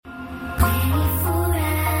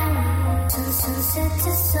to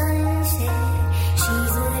sunset. She's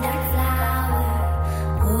a dark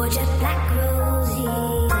flower, or just black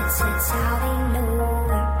roses. That's how they know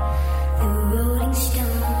her. The Rolling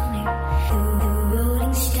Stone, the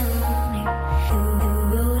Rolling Stone, the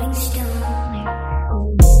Rolling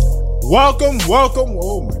Stone. Welcome.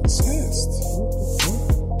 Oh, my chest.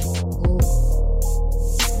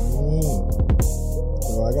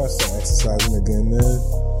 Oh, I gotta start exercising again, man.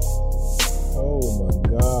 Oh my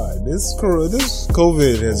God, this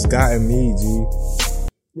COVID has gotten me, G.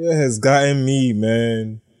 It has gotten me,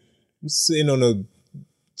 man. I'm sitting on a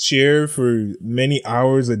chair for many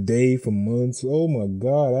hours a day for months. Oh my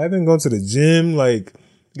God, I haven't gone to the gym. Like,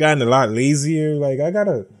 gotten a lot lazier. Like,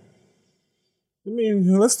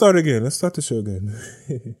 let's start again. Let's start the show again.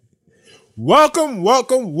 Welcome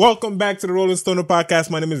back to the Rolling Stoner podcast.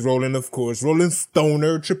 My name is Roland, of course. Rolling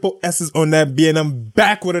Stoner, triple S's on that B, and I'm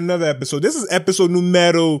back with another episode. This is episode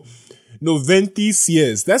numero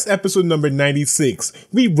 96. That's episode number 96.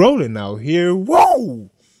 We rolling out here. Whoa!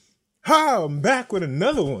 Ha! I'm back with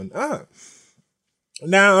another one.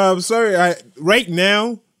 Now, I'm sorry. Right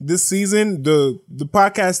now, this season, the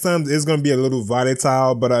podcast time is going to be a little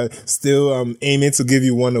volatile, but I still aiming to give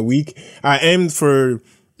you one a week. I aimed for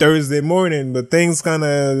Thursday morning, but things kind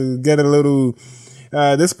of get a little,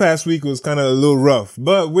 this past week was kind of a little rough,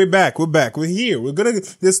 but we're back. We're here.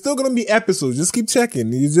 There's still going to be episodes. Just keep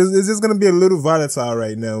checking. It's just going to be a little volatile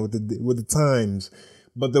right now with the times,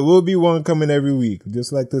 but there will be one coming every week,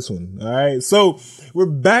 just like this one. All right. So we're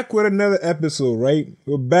back with another episode, right?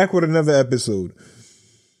 We're back with another episode.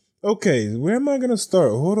 Okay. Where am I going to start?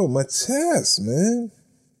 Hold on. My chest, man.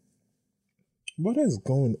 What is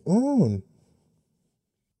going on?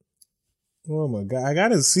 Oh my God. I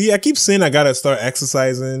keep saying I gotta start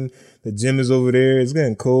exercising. The gym is over there. It's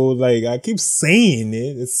getting cold. Like, I keep saying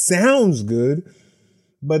it. It sounds good.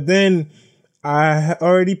 But then I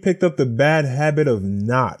already picked up the bad habit of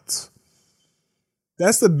not.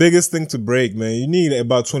 That's the biggest thing to break, man. You need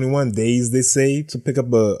about 21 days, they say, to pick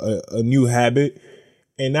up a new habit.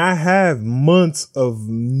 And I have months of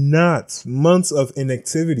inactivity,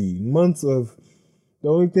 the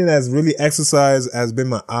only thing that's really exercised has been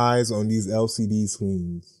my eyes on these LCD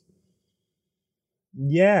screens.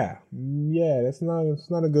 Yeah, it's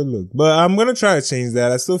not a good look. But I'm going to try to change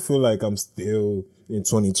that. I still feel like I'm still in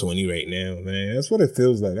 2020 right now, man. That's what it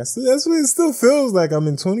feels like. That's what it still feels like. I'm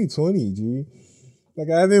in 2020, G. Like,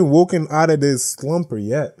 I haven't woken out of this slumber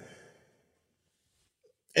yet.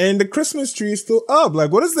 And the Christmas tree is still up.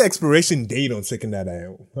 Like, what is the expiration date on taking that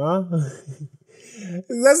out? Huh?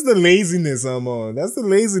 That's the laziness I'm on. That's the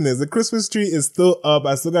laziness. The Christmas tree is still up.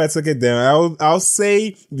 I still gotta take it down. I'll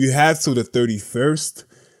say you have to the 31st.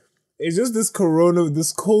 It's just this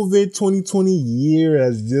COVID 2020 year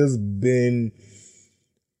has just been,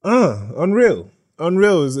 unreal.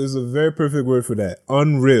 Unreal is a very perfect word for that.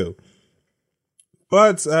 Unreal.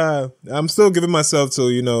 But, I'm still giving myself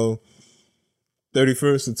till,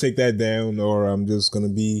 31st to take that down, or I'm just gonna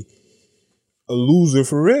be a loser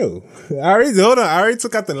for real. I already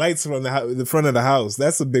took out the lights from the front of the house.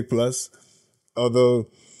 That's a big plus. Although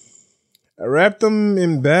I wrapped them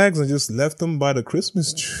in bags and just left them by the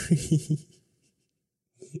Christmas tree.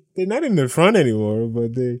 They're not in the front anymore,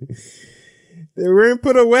 but they weren't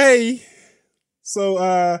put away.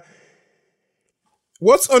 So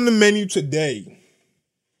what's on the menu today?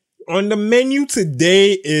 On the menu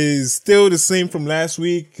today is still the same from last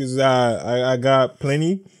week, because I got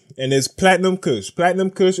plenty. And it's Platinum Kush.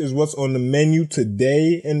 Platinum Kush is what's on the menu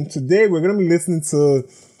today. And today we're going to be listening to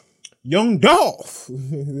Young Dolph.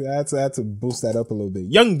 I had to boost that up a little bit.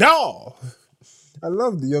 Young Dolph. I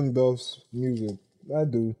love the Young Dolph's music. I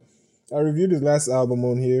do. I reviewed his last album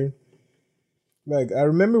on here. Like, I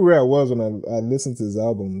remember where I was when I listened to his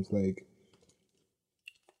albums. Like,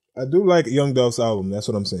 I do like Young Dolph's album. That's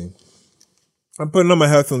what I'm saying. I'm putting on my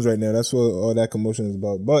headphones right now. That's what all that commotion is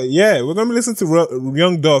about. But yeah, we're going to listen to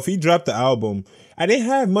Young Dolph. He dropped the album. I didn't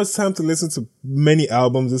have much time to listen to many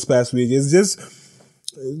albums this past week. It's just,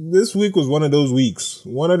 this week was one of those weeks.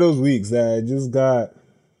 One of those weeks that I just got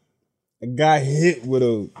hit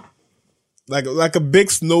with like a big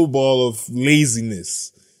snowball of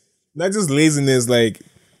laziness. Not just laziness, like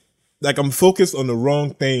I'm focused on the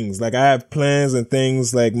wrong things. Like, I have plans and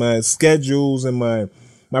things, like my schedules and my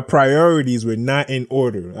priorities were not in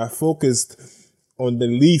order. I focused on the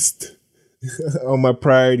least on my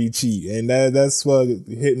priority sheet, and that's what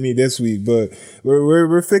hit me this week. But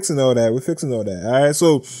we're fixing all that. We're fixing all that. All right.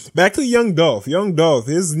 So back to Young Dolph. Young Dolph,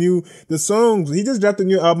 the songs. He just dropped a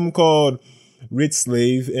new album called Rich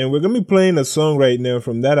Slave, and we're gonna be playing a song right now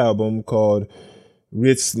from that album called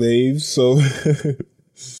Rich Slave. So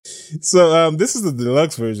So this is the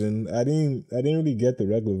deluxe version. I didn't really get the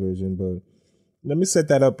regular version, but let me set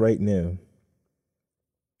that up right now.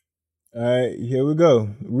 All right, here we go.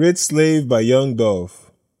 Rich Slave by Young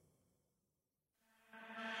Dolph.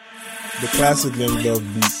 The classic Young Dolph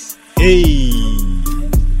beat. Hey,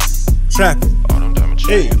 trapping.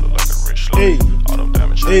 Hey, hey,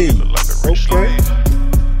 hey. Okay.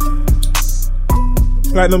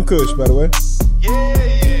 Platinum Kush, by the way.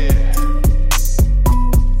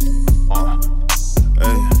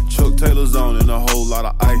 Taylor's on and a whole lot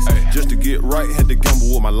of ice. Just to get right, had to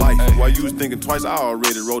gamble with my life. While you was thinking twice, I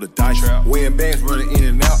already rolled a dice. Weighing bands, running in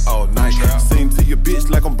and out all night. Sing to your bitch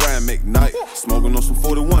like I'm Brian McKnight. Smoking on some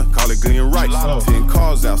 41, call it Glenn Rice. 10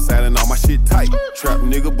 cars outside and all my shit tight. Trap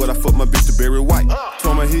nigga, but I fuck my bitch to Barry White.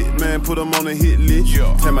 Told my hit man, put him on a hit list.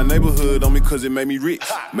 Tell my neighborhood on me cause it made me rich.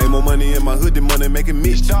 Made more money in my hood than money making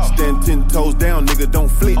me. Stand 10 toes down, nigga, don't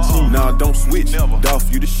flinch. Nah, don't switch.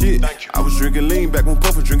 Dolph, you the shit. I was drinking lean back when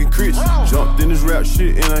Puff was drinking Chris. Jumped in this rap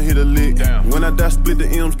shit and I hit a lick. When I die, split the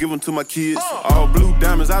M's, give them to my kids. All blue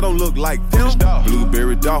diamonds, I don't look like them.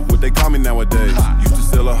 Blueberry Dolph, what they call me nowadays. Used to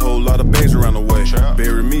sell a whole lot of bags around the way.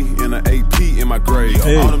 Bury me in an AP in my grave.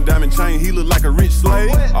 All them diamond chain, he look like a rich slave.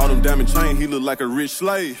 All them diamond chain, he look like a rich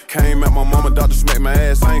slave. Came at my mama, doctor smacked my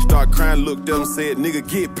ass. I ain't start crying, looked at him, said, nigga,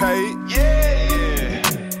 get paid.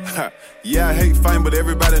 Yeah, I hate fame, but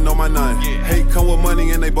everybody know my name. Hate come with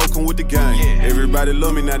money and they both come with the game. Everybody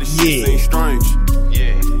love me, now this shit seems strange.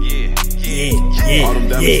 All them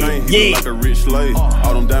diamond chain, he look like a rich slave.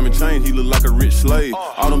 All them diamond chain, he look like a rich slave.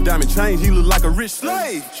 All them diamond chain, he look like a rich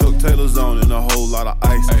slave. Chuck Taylor's on and a whole lot of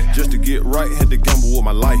ice. Just to get right, had to gamble with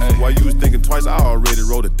my life. While you was thinking twice, I already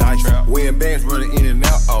rolled a dice. Weighing bands, running in and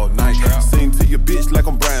out all night. Sing to your bitch like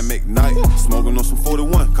I'm Brian McKnight. Smoking on some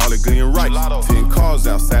 41, call it Glenn Rice. 10 cars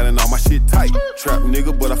outside and all my shit tight. Trap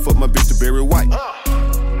nigga, but I fuck my bitch to Barry White.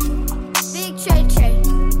 Big Trey.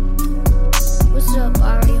 What's up,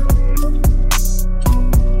 Aria?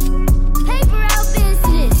 Paper out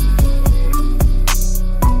business.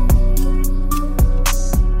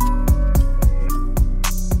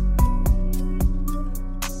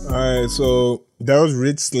 Alright, so that was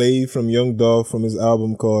Rich Slave from Young Dolph from his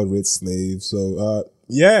album called Rich Slave. So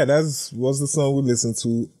yeah, that was the song we listened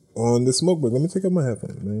to on the smoke break. Let me take out my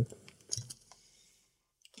headphones, man.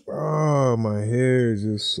 Oh, my hair is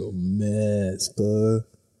just so messed up.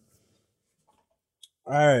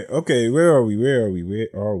 Alright, okay, where are we?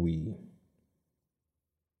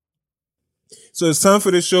 So it's time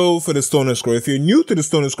for the show for the Stoner Score. If you're new to the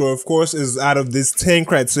Stoner Score, of course, is out of this 10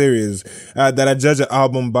 criteria that I judge an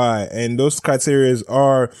album by. And those criteria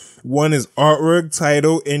are, one is artwork,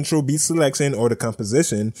 title, intro, beat selection, or the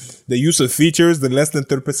composition. The use of features, the less than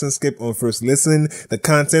 30% skip on first listen. The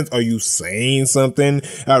content, are you saying something?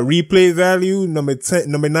 Replay value, number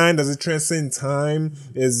 9, does it transcend time?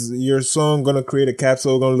 Is your song gonna create a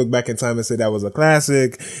capsule, gonna look back in time and say that was a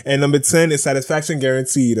classic? And number 10 is satisfaction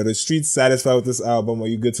guaranteed. Are the streets satisfied with this album? Are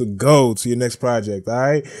you good to go to your next project? All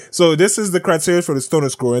right. So this is the criteria for the Stoner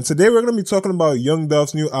Score. And today we're going to be talking about Young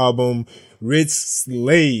Dolph's new album, Rich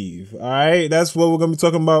Slave. All right. That's what we're going to be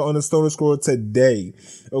talking about on the Stoner Score today.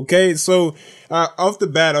 Okay. So, off the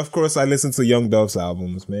bat, of course, I listened to Young Dolph's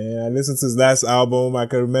albums, man. I listened to his last album. I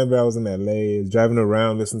can remember I was in LA, driving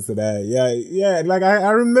around, listening to that. Yeah. Like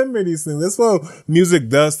I remember these things. That's what music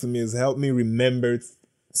does to me, is help me remember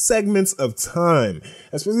segments of time,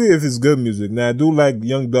 especially if it's good music. Now, I do like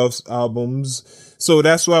Young Dolph's albums, so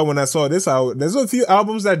that's why when I saw this out, there's a few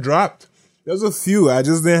albums that dropped. There's a few. I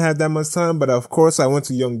just didn't have that much time, but of course I went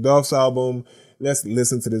to Young Dolph's album. Let's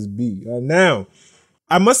listen to this beat. Now,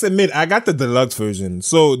 I must admit, I got the deluxe version.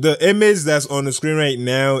 So the image that's on the screen right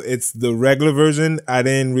now, it's the regular version. I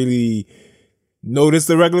didn't really notice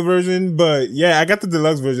the regular version, but yeah, I got the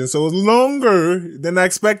deluxe version. So it was longer than I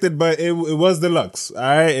expected, but it was deluxe. All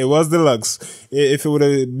right. It was deluxe. If it would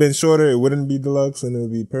have been shorter, it wouldn't be deluxe and it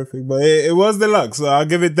would be perfect, but it was deluxe. So I'll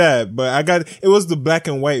give it that. But it was the black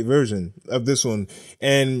and white version of this one.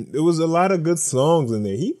 And it was a lot of good songs in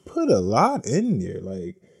there. He put a lot in there.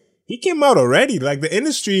 Like, he came out already. Like, the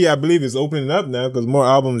industry, I believe, is opening up now because more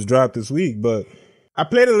albums dropped this week, but I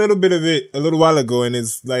played a little bit of it a little while ago, and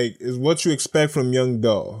it's what you expect from Young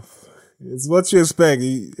Dolph. It's what you expect.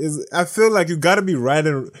 I feel like you gotta be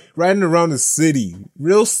riding around the city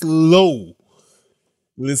real slow.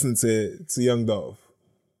 Listen to Young Dolph.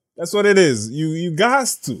 That's what it is. You got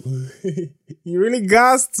to. You really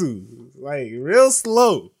got to. Like, real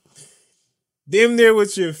slow. Damn near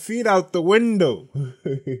with your feet out the window.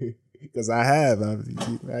 Because I have.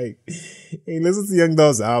 Like, hey, listen to Young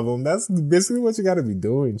Dolph's album. That's basically what you got to be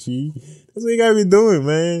doing, Chi. That's what you got to be doing,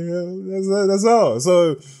 man. That's all.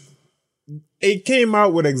 So it came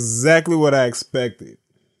out with exactly what I expected.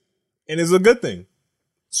 And it's a good thing.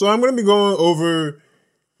 So I'm going to be going over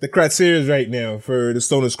the criteria right now for the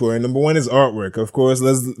Stoner Score. And number one is artwork. Of course,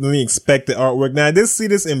 let me expect the artwork. Now, I did see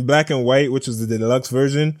this in black and white, which is the deluxe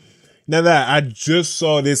version. Now that I just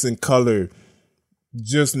saw this in color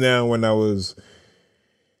just now when I was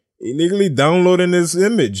illegally downloading this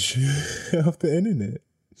image off the internet.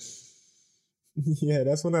 Yeah,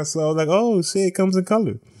 that's when I saw, I was like, oh shit, it comes in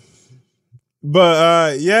color.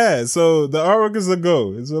 But yeah, so the artwork is a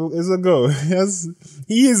go. It's a go.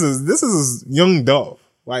 This is Young Dolph.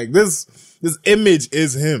 Like this image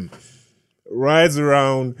is him. Rides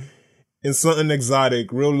around in something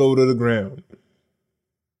exotic, real low to the ground.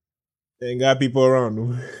 And got people around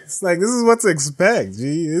him. It's like, this is what to expect,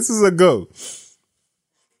 G. This is a go.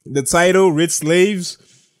 The title, Rich Slaves.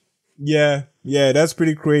 Yeah, that's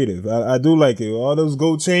pretty creative. I do like it. All those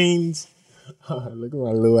gold chains. Look at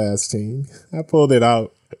my little ass chain. I pulled it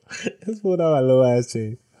out. Just pulled out my little ass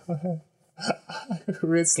chain.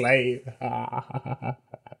 Rich slave.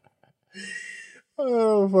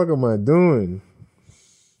 Oh, what the fuck am I doing?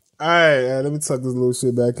 Alright, let me tuck this little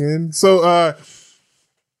shit back in. So,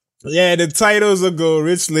 yeah, the titles will go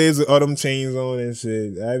Rich Slaves with all them chains on and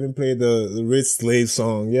shit. I haven't played the Rich Slave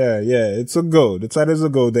song. Yeah, it's a go. The titles will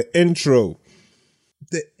go. The intro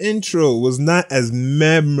was not as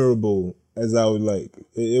memorable as I would like.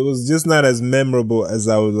 It was just not as memorable as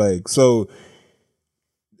I would like. So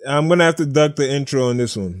I'm going to have to duck the intro on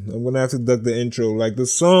this one. Like, the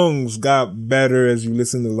songs got better as you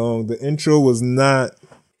listened along. The intro was not.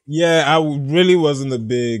 Yeah, I really wasn't a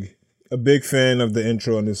big fan of the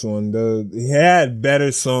intro on this one. He had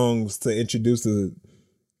better songs to introduce the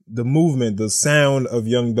movement, the sound of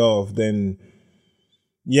Young Dolph than.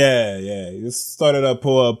 Yeah. It started up,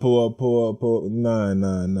 pull up. Nah.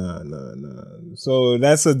 So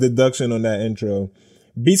that's a deduction on that intro.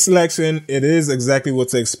 Beat selection, it is exactly what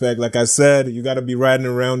to expect. Like I said, you got to be riding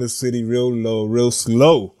around the city real low, real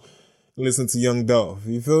slow. Listen to Young Dolph.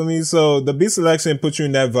 You feel me? So the beat selection puts you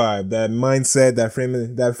in that vibe, that mindset, that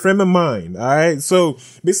frame of mind. All right. So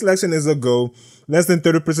beat selection is a go. Less than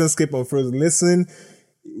 30% skip on first listen.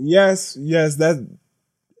 Yes, that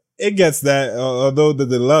it gets that. Although the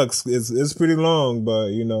deluxe is pretty long, but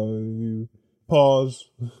you pause.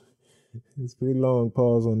 It's pretty long.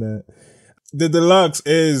 Pause on that. The deluxe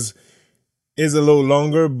is a little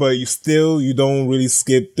longer, but you don't really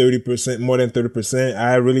skip 30%, more than 30%.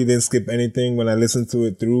 I really didn't skip anything when I listened to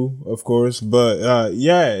it through, of course. But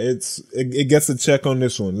yeah, it gets a check on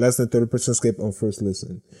this one. Less than 30% skip on first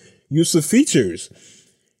listen. Use of features.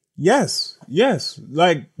 Yes.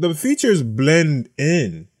 Like, the features blend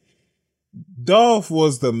in. Dolph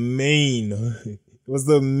was the main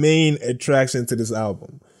attraction to this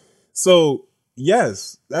album. So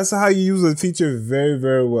yes, that's how you use a feature very,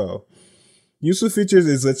 very well. Use of features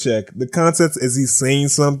is a check. The concept, is he saying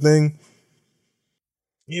something?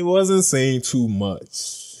 He wasn't saying too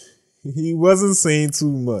much.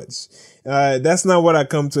 That's not what I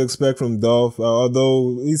come to expect from Dolph.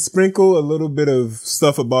 Although he sprinkled a little bit of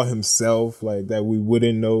stuff about himself, like that we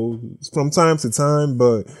wouldn't know from time to time,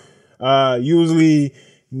 but usually,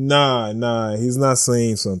 nah, he's not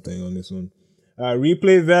saying something on this one.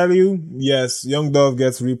 Replay value, yes, Young Dolph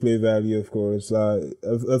gets replay value, of course.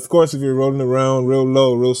 Of course, if you're rolling around real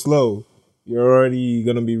low, real slow, you're already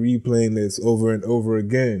gonna be replaying this over and over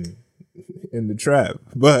again in the trap.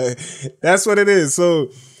 But that's what it is. So,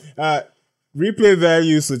 replay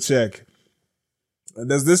value is a check.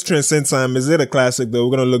 Does this transcend time? Is it a classic though?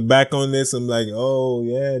 We're gonna look back on this and like, oh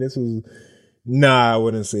yeah, this was. Nah, I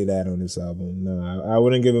wouldn't say that on this album. Nah, I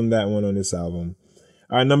wouldn't give him that one on this album.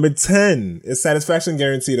 Number 10 is satisfaction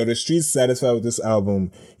guaranteed. Are the streets satisfied with this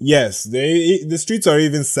album? Yes, the streets are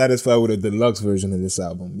even satisfied with a deluxe version of this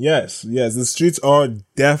album. Yes, the streets are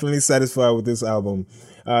definitely satisfied with this album.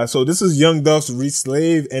 So this is Young Dolph's Rich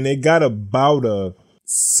Slave, and it got about a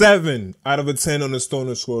 7 out of a 10 on the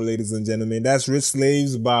Stoner Score, ladies and gentlemen. That's Rich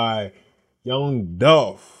Slaves by Young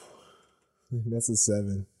Dolph. That's a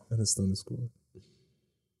 7 on the Stoner Score.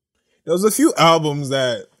 There was a few albums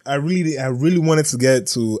that I really wanted to get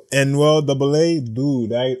to. NWell AA,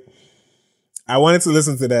 dude, I wanted to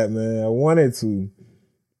listen to that, man. I wanted to,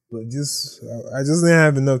 but I just didn't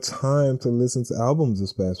have enough time to listen to albums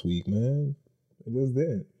this past week, man. I just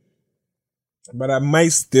didn't. But I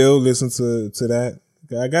might still listen to that.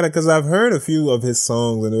 I got it because I've heard a few of his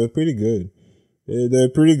songs and they were pretty good. They're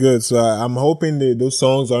pretty good. So I'm hoping that those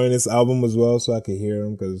songs are in this album as well, so I can hear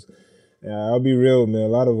them because Yeah, I'll be real, man. A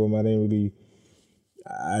lot of them I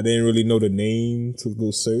didn't really know the name to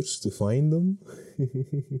go search to find them.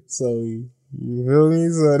 So you feel me?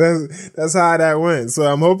 So that's how that went. So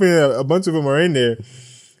I'm hoping a bunch of them are in there.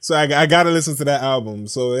 So I gotta listen to that album.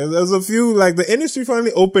 So there's a few, like, the industry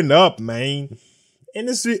finally opened up, man.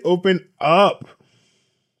 Industry opened up.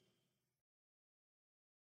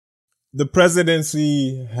 The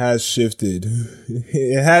presidency has shifted.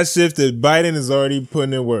 It has shifted. Biden is already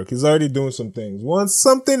putting in work. He's already doing some things.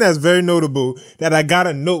 Something that's very notable that I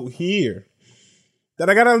gotta note here.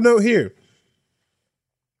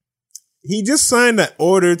 He just signed an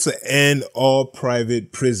order to end all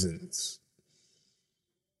private prisons.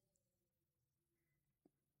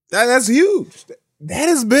 That's huge. That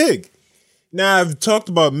is big. Now, I've talked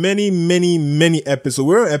about many episodes.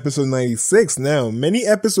 We're on episode 96 now. Many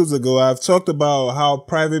episodes ago, I've talked about how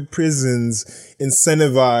private prisons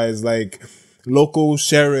incentivize, like, local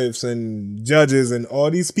sheriffs and judges and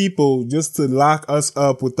all these people just to lock us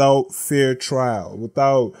up without fair trial,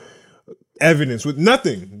 without evidence, with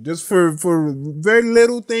nothing, just for very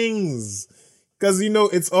little things. Because,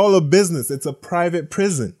 it's all a business. It's a private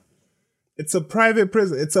prison. It's a private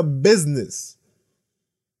prison. It's a business.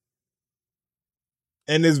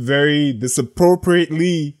 And it's very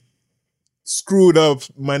disappropriately screwed up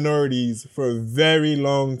minorities for a very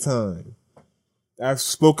long time. I've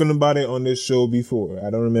spoken about it on this show before. I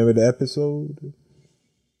don't remember the episode,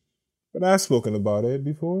 but I've spoken about it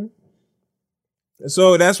before.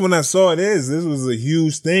 So that's when I saw this. This was a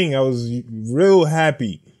huge thing. I was real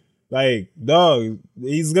happy. Like, dog,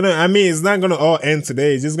 it's not gonna all end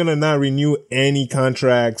today. It's just gonna not renew any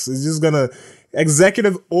contracts. It's just gonna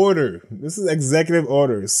executive order. This is executive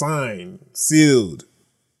order. Signed, sealed,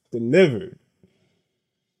 delivered.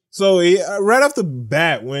 So right off the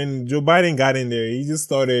bat, when Joe Biden got in there, he just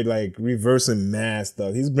started, like, reversing mass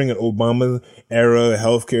stuff. He's bringing Obama era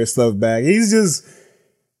healthcare stuff back. He's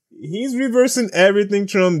reversing everything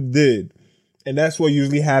Trump did. And that's what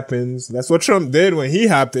usually happens. That's what Trump did when he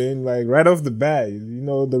hopped in, like, right off the bat.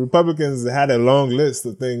 The Republicans had a long list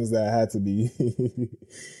of things that had to be.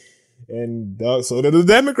 And so did the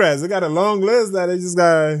Democrats. They got a long list that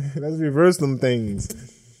let's reverse them things.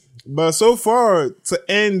 But so far, to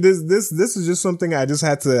end this is just something I just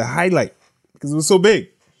had to highlight because it was so big.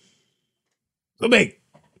 So big.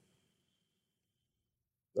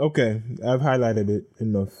 Okay, I've highlighted it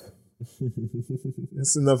enough.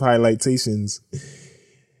 That's enough highlightations.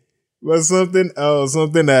 But something else,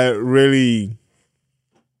 something that really,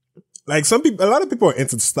 like, a lot of people are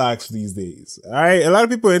into stocks these days. All right, a lot of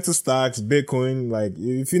people are into stocks, Bitcoin. Like,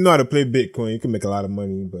 if you know how to play Bitcoin, you can make a lot of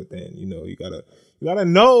money. But then, you gotta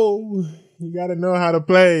know how to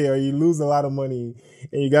play, or you lose a lot of money.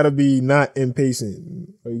 And you gotta be not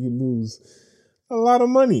impatient, or you lose a lot of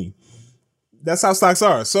money. That's how stocks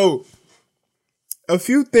are. So, a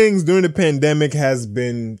few things during the pandemic has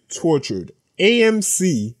been tortured.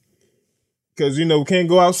 AMC, because, we can't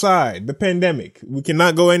go outside. The pandemic. We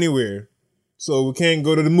cannot go anywhere. So we can't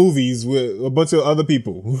go to the movies with a bunch of other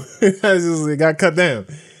people. It got cut down.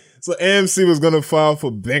 So AMC was going to file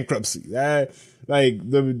for bankruptcy. Like,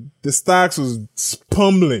 the stocks was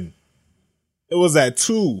pummeling. It was at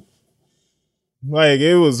 2. Like,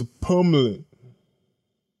 it was pummeling.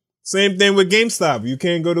 Same thing with GameStop. You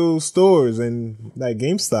can't go to stores and, like,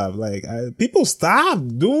 GameStop. Like, people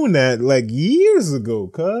stopped doing that, like, years ago,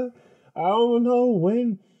 cuz. I don't know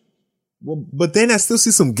when. Well, but then I still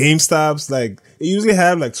see some GameStops. Like, they usually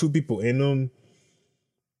have, like, 2 people in them.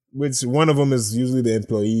 Which one of them is usually the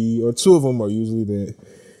employee, or 2 of them are usually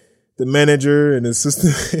the manager and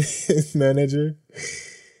assistant manager.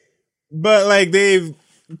 But, like,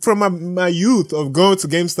 from my youth of going to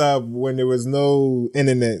GameStop when there was no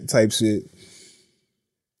internet type shit,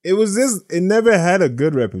 it never had a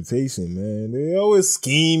good reputation, man. They always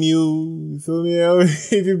scheme you feel me?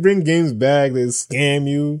 If you bring games back, they scam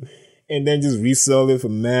you and then just resell it for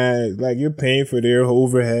mad. Like, you're paying for their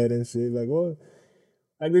overhead and shit. Like, what?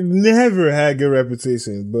 Like, they never had good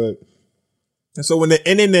reputation. But, so when the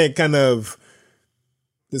internet kind of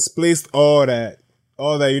displaced all that,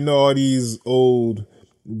 all these old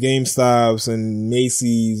GameStops and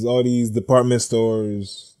Macy's, all these department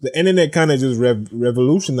stores, the internet kind of just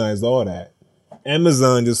revolutionized all that.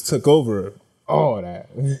 Amazon just took over all that.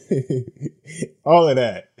 All of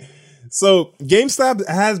that. So GameStop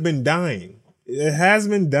has been dying. It has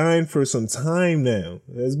been dying for some time now.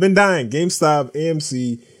 It's been dying. GameStop,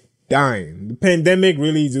 AMC, dying. The pandemic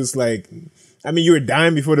really just, like, you were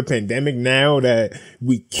dying before the pandemic. Now that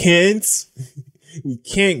we can't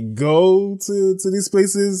go to these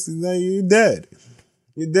places, like, you're dead.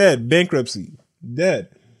 You're dead. Bankruptcy. Dead.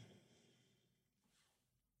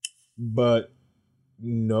 But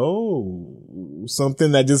no,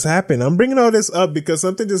 something that just happened. I'm bringing all this up because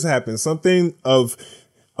something just happened. Something of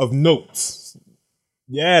notes.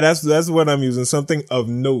 Yeah, that's what I'm using. Something of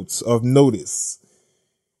notes, of notice.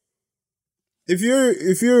 If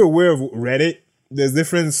you're aware of Reddit, there's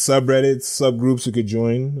different subreddits, subgroups you could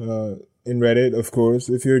join in Reddit, of course.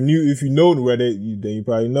 If you know Reddit, then you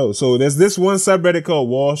probably know. So there's this one subreddit called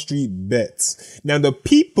Wall Street Bets. Now the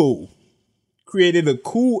people created a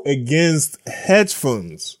coup against hedge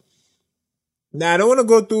funds. Now I don't want to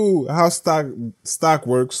go through how stock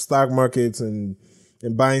works, stock markets and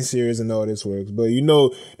buying shares and all this works. But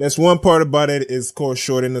that's one part about it is called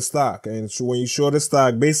shorting the stock. And so when you short a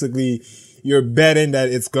stock, basically you're betting that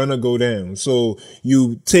it's gonna go down. So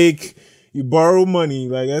you borrow money.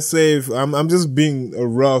 Like let's say if I'm just being a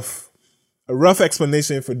rough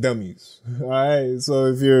explanation for dummies. All right. So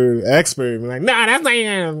if you're an expert, you're like, nah, that's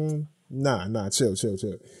not, chill.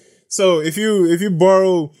 So if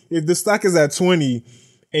the stock is at 20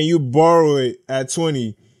 and you borrow it at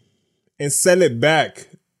 20 and sell it back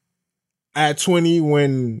at 20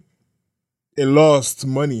 when it lost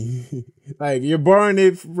money. Like you're borrowing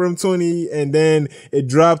it from 20 and then it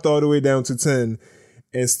dropped all the way down to 10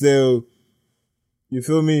 and still, you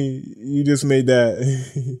feel me? You just made that.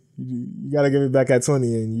 You gotta give it back at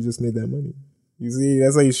 20 and you just made that money. You see,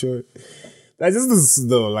 that's how you short. That's just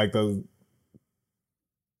the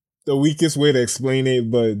weakest way to explain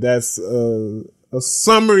it, but that's a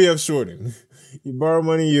summary of shorting. You borrow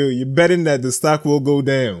money, you're betting that the stock will go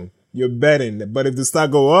down. You're betting that, but if the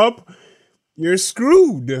stock go up, you're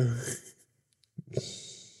screwed.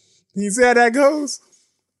 You see how that goes?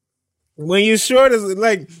 When you short is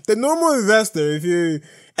like the normal investor,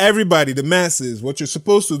 everybody, the masses, what you're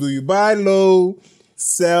supposed to do, you buy low,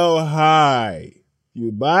 sell high.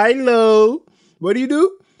 You buy low. What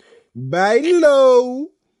do? Buy low,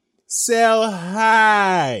 sell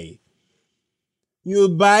high. You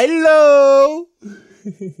buy low,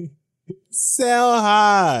 sell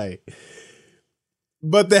high.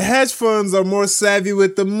 But the hedge funds are more savvy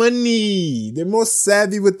with the money. They're more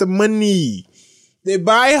savvy with the money. They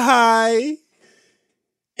buy high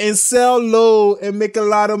and sell low and make a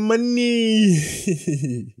lot of money.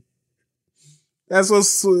 That's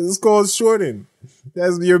it's called shorting.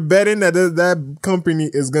 You're betting that company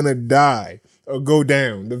is going to die or go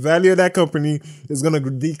down. The value of that company is going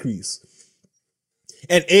to decrease.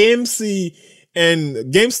 And AMC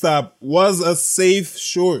and GameStop was a safe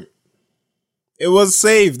short. It was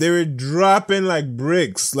safe. They were dropping like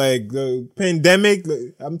bricks. Like the pandemic,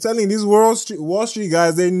 I'm telling you, these Wall Street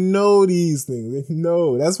guys, they know these things. They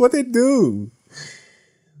know. That's what they do.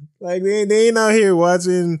 Like they ain't out here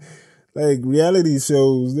watching like reality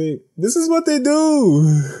shows. This is what they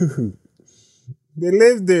do. They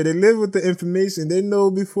live there. They live with the information. They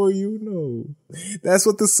know before you know. That's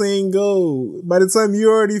what the saying go. By the time you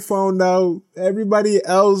already found out, everybody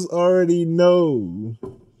else already know.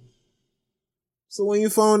 So when you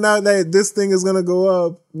found out that this thing is going to go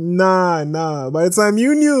up, nah. By the time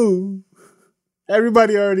you knew,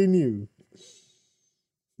 everybody already knew.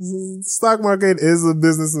 Stock market is a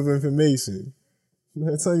business of information.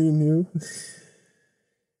 By the time you knew.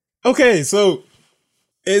 Okay, so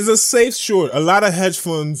it's a safe short. A lot of hedge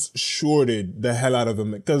funds shorted the hell out of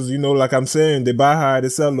them. Because, like I'm saying, they buy high, they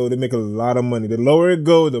sell low, they make a lot of money. The lower it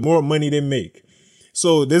go, the more money they make.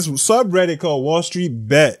 So this subreddit called Wall Street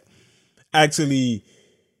Bet actually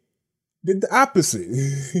did the opposite.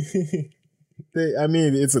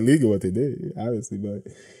 It's illegal what they did, obviously, but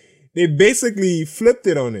they basically flipped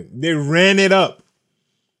it on it. They ran it up.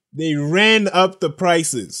 They ran up the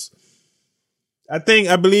prices. I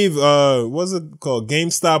believe, what's it called?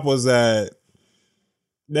 GameStop was at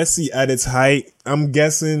its height. I'm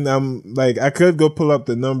guessing, I could go pull up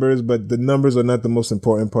the numbers, but the numbers are not the most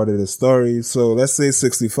important part of the story. So let's say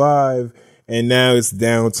 65, and now it's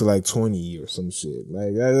down to like 20 or some shit.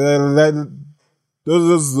 Like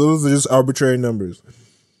those are just arbitrary numbers.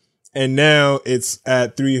 And now it's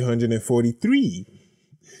at 343.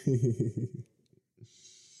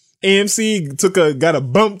 AMC got a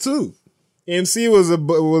bump too. AMC was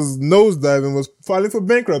nosediving, was filing for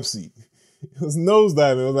bankruptcy. It was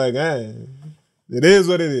nosediving. It was like, it is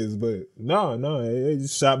what it is. But no, it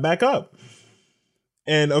just shot back up.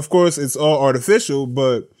 And of course, it's all artificial,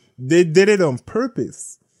 but they did it on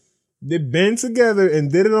purpose. They band together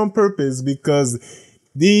and did it on purpose because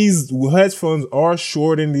these hedge funds are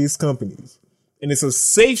shorting these companies. And it's a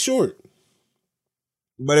safe short.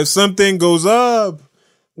 But if something goes up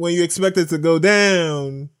when you expect it to go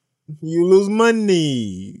down, you lose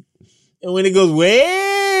money. And when it goes way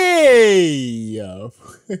way up.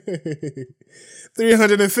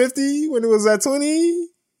 350 when it was at 20,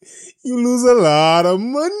 you lose a lot of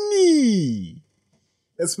money.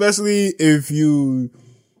 Especially if you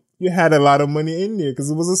had a lot of money in there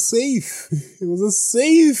because it was a safe. It was a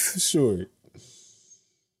safe short.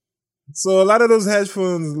 So a lot of those hedge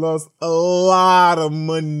funds lost a lot of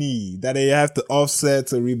money that they have to offset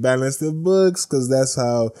to rebalance their books because that's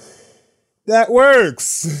how that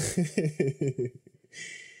works.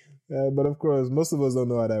 But of course, most of us don't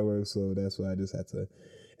know how that works, so that's why I just had to.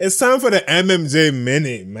 It's time for the MMJ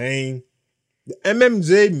Minute, man. The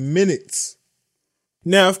MMJ Minutes.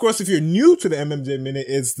 Now, of course, if you're new to the MMJ Minute,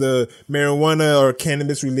 it's the marijuana or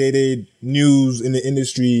cannabis-related news in the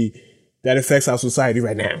industry that affects our society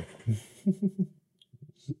right now.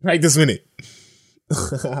 Right this minute.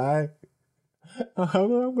 I'm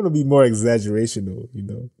going to be more exaggerational,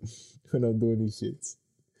 when I'm doing these shits.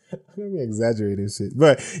 I'm going to be exaggerating shit.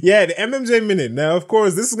 But yeah, the MMJ Minute. Now, of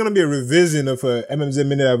course, this is going to be a revision of a MMJ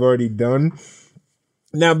Minute I've already done.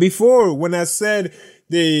 Now, before, when I said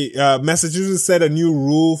Massachusetts set a new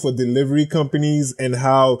rule for delivery companies and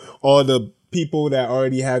how all the people that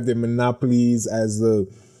already have their monopolies as the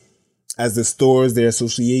stores, their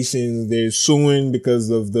associations, they're suing because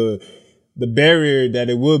of the barrier that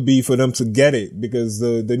it would be for them to get it, because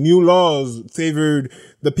the new laws favored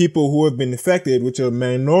the people who have been affected, which are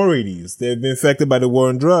minorities. They've been affected by the war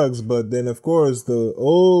on drugs, but then of course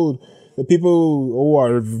the people who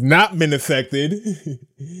are not been affected,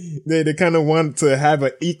 they kind of want to have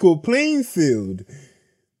an equal playing field.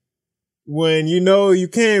 When you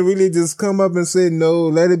can't really just come up and say, no,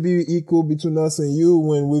 let it be equal between us and you,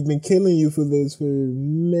 when we've been killing you for this for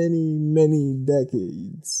many, many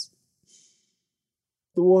decades.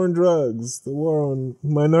 The war on drugs, the war on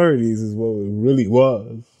minorities is what it really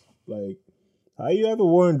was. Like, how you have a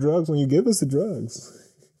war on drugs when you give us the drugs?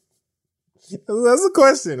 That's a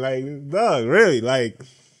question. Like, dog, really? Like,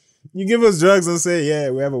 you give us drugs and say, yeah,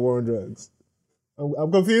 we have a war on drugs.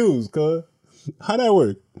 I'm confused, cuz. How that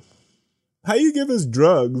work? How you give us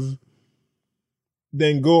drugs,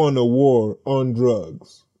 then go on a war on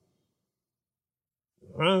drugs?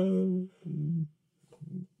 It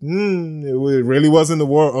really wasn't a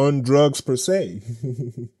war on drugs per se.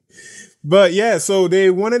 But yeah, so they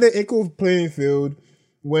wanted an equal playing field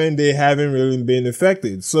when they haven't really been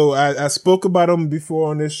affected. So I spoke about them before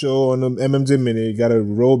on this show, on the MMJ Minute. You gotta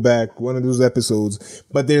roll back one of those episodes.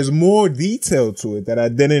 But there's more detail to it that I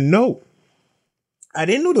didn't know. I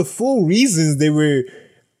didn't know the full reasons they were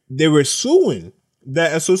suing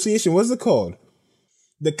that association. What's it called?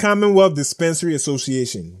 The Commonwealth Dispensary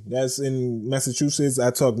Association. That's in Massachusetts.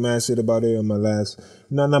 I talked mad shit about it on my last,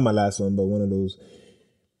 not my last one, but one of those.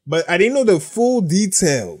 But I didn't know the full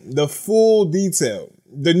detail.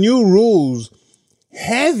 The new rules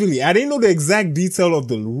heavily. I didn't know the exact detail of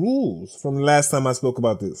the rules from the last time I spoke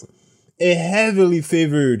about this. It heavily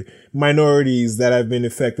favored minorities that have been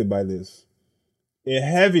affected by this. It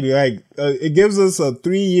heavily, it gives us a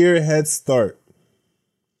 3-year head start.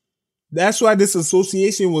 That's why this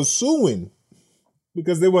association was suing,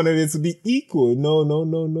 because they wanted it to be equal.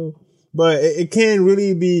 No. But it can't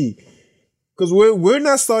really be, because we're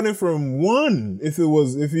not starting from 1. If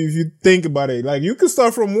you think about it, like, you can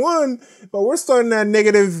start from 1, but we're starting at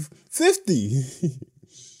negative 50.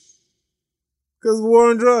 Because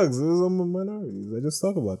war on drugs is on minorities. I just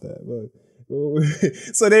talk about that, but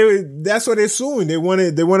so that's what they're suing. They want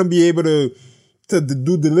to be able to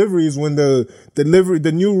do deliveries when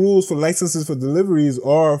the new rules for licenses for deliveries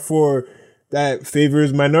are for that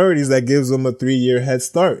favors minorities, that gives them a 3-year head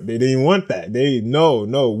start. They didn't want that.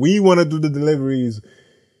 No, we want to do the deliveries.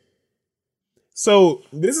 So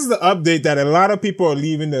this is the update that a lot of people are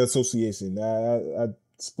leaving the association. I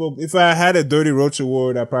spoke, if I had a Dirty Roach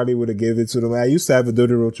Award, I probably would have given it to them. I used to have a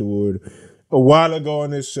Dirty Roach Award a while ago on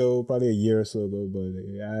this show, probably a year or so ago,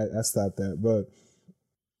 but I stopped that. But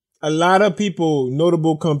a lot of people,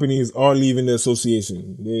 notable companies, are leaving the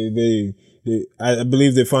association. I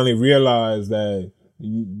believe they finally realized that,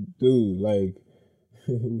 dude, like,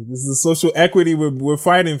 this is the social equity we're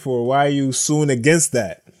fighting for. Why are you suing against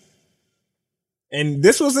that? And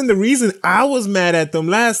this wasn't the reason I was mad at them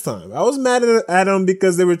last time. I was mad at them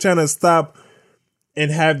because they were trying to stop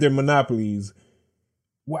and have their monopolies.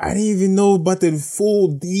 Well, I didn't even know about the full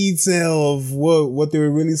detail of what they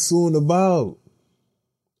were really suing about.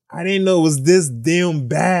 I didn't know it was this damn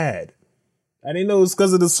bad. I didn't know it was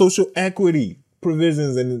because of the social equity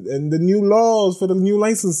provisions and the new laws for the new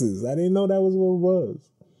licenses. I didn't know that was what it was.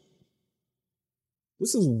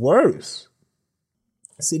 This is worse.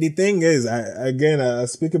 See, the thing is, I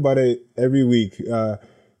speak about it every week.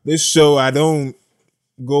 This show, I don't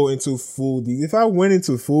go into full if I went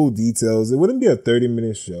into full details, it wouldn't be a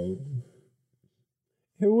 30-minute show.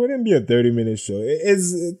 It wouldn't be a 30-minute show.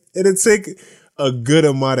 It'd take a good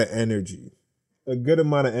amount of energy. A good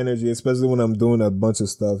amount of energy, especially when I'm doing a bunch of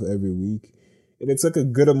stuff every week. It took a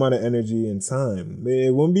good amount of energy and time.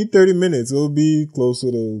 It won't be 30 minutes. It'll be closer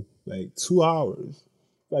to like 2 hours.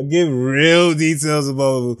 If I give real details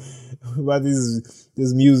about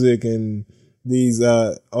this music and these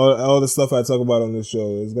all the stuff I talk about on the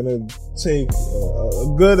show, it's gonna take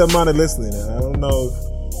a good amount of listening. And I don't know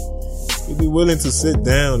if you'd be willing to sit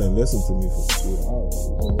down and listen to me for 2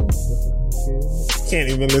 hours. Can't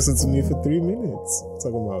even listen to me for 3 minutes. I'm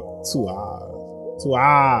talking about 2 hours. 2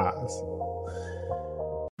 hours.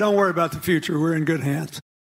 Don't worry about the future. We're in good hands.